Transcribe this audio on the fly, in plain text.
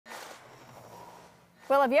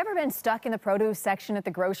Well, have you ever been stuck in the produce section at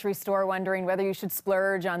the grocery store wondering whether you should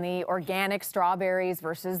splurge on the organic strawberries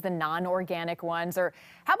versus the non-organic ones? Or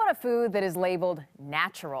how about a food that is labeled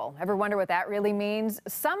natural? Ever wonder what that really means?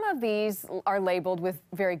 Some of these are labeled with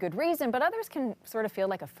very good reason, but others can sort of feel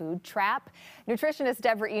like a food trap. Nutritionist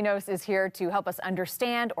Deborah Enos is here to help us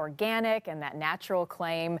understand organic and that natural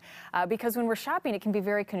claim, because when we're shopping, it can be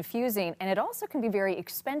very confusing, and it also can be very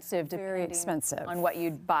expensive depending on what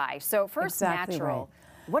you'd buy. So first, natural. Right.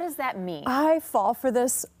 What does that mean? I fall for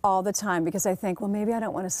this all the time because I think, well, maybe I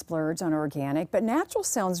don't want to splurge on organic, but natural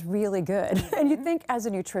sounds really good. And you'd think as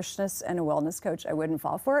a nutritionist and a wellness coach, I wouldn't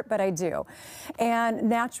fall for it, but I do. And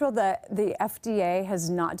natural, the FDA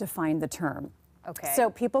has not defined the term. Okay.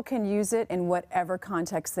 So people can use it in whatever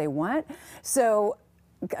context they want. So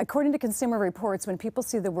according to Consumer Reports, when people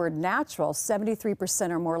see the word natural,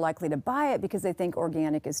 73% are more likely to buy it because they think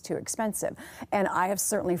organic is too expensive. And I have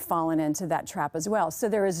certainly fallen into that trap as well. So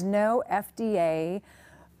there is no FDA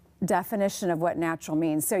definition of what natural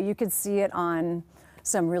means. So you could see it on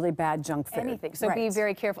some really bad junk food. Anything. So be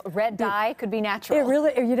very careful. Red dye could be natural. It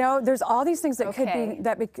really, you know, there's all these things that could be,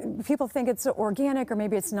 that people think it's organic or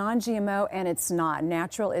maybe it's non-GMO, and it's not.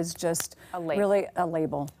 Natural is just really a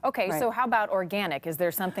label. Okay, so how about organic? Is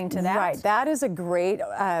there something to that? Right, that is a great,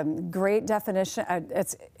 great definition.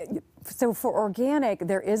 So for organic,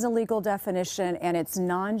 there is a legal definition, and it's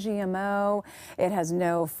non-GMO. It has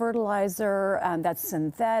no fertilizer, that's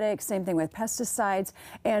synthetic, same thing with pesticides,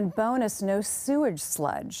 and bonus, no sewage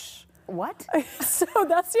sludge. What? So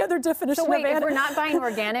that's the other definition. So wait, of if we're not buying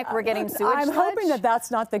organic, we're getting sewage I'm sludge? hoping that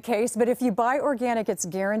that's not the case, but if you buy organic, it's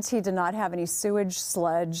guaranteed to not have any sewage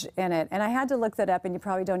sludge in it. And I had to look that up, and you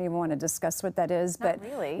probably don't even want to discuss what that is. Not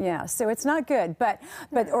but really. Yeah, so it's not good. But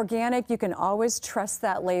organic, you can always trust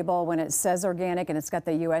that label. When it says organic and it's got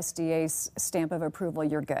the USDA stamp of approval,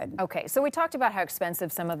 you're good. Okay, so we talked about how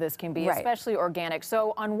expensive some of this can be, especially organic.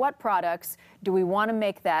 So on what products do we want to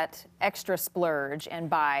make that extra splurge and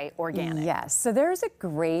buy organic? Yes, so there's a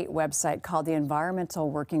great website called the Environmental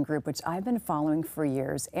Working Group, which I've been following for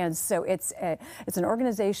years. And so it's an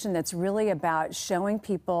organization that's really about showing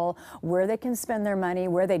people where they can spend their money,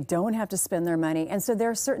 where they don't have to spend their money. And so there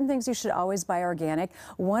are certain things you should always buy organic.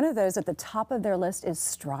 One of those at the top of their list is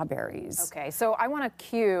strawberries. Okay, so I want to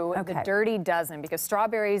cue the dirty dozen, because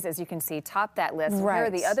strawberries, as you can see, top that list. Right. Here are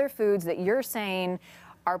the other foods that you're saying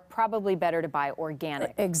are probably better to buy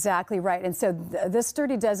organic. Exactly right. And so this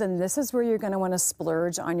dirty dozen, this is where you're going to want to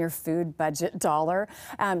splurge on your food budget dollar.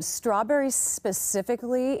 Strawberries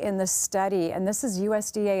specifically in the study, and this is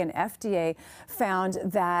USDA and FDA, found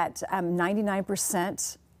that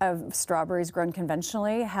 99% of strawberries grown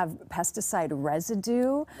conventionally have pesticide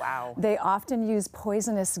residue. Wow. They often use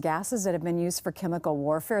poisonous gases that have been used for chemical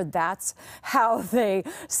warfare. That's how they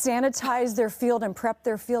sanitize their field and prep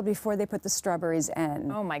their field before they put the strawberries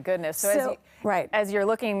in. Oh my goodness. So as you're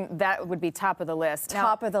looking, that would be top of the list.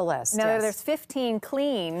 Top of the list, Now there's 15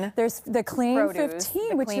 clean. There's the clean produce,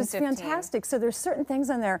 15, which is fantastic. So there's certain things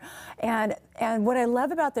in there. And what I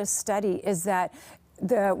love about this study is that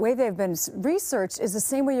the way they've been researched is the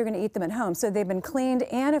same way you're going to eat them at home. So they've been cleaned,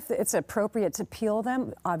 and if it's appropriate to peel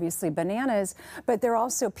them, obviously bananas, but they're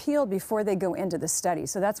also peeled before they go into the study.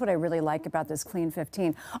 So that's what I really like about this Clean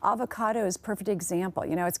 15. Avocado is a perfect example.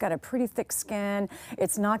 You know, it's got a pretty thick skin.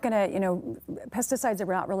 It's not going to, you know, pesticides are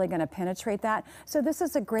not really going to penetrate that. So this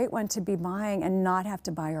is a great one to be buying and not have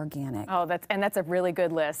to buy organic. Oh, that's a really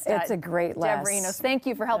good list. It's a great list. Deborah Enos, thank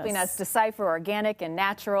you for helping us decipher organic and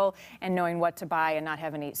natural and knowing what to buy and not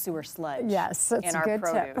have any sewer sludge in our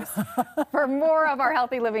produce. For more of our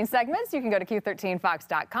healthy living segments, you can go to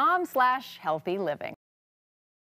Q13Fox.com/healthy living.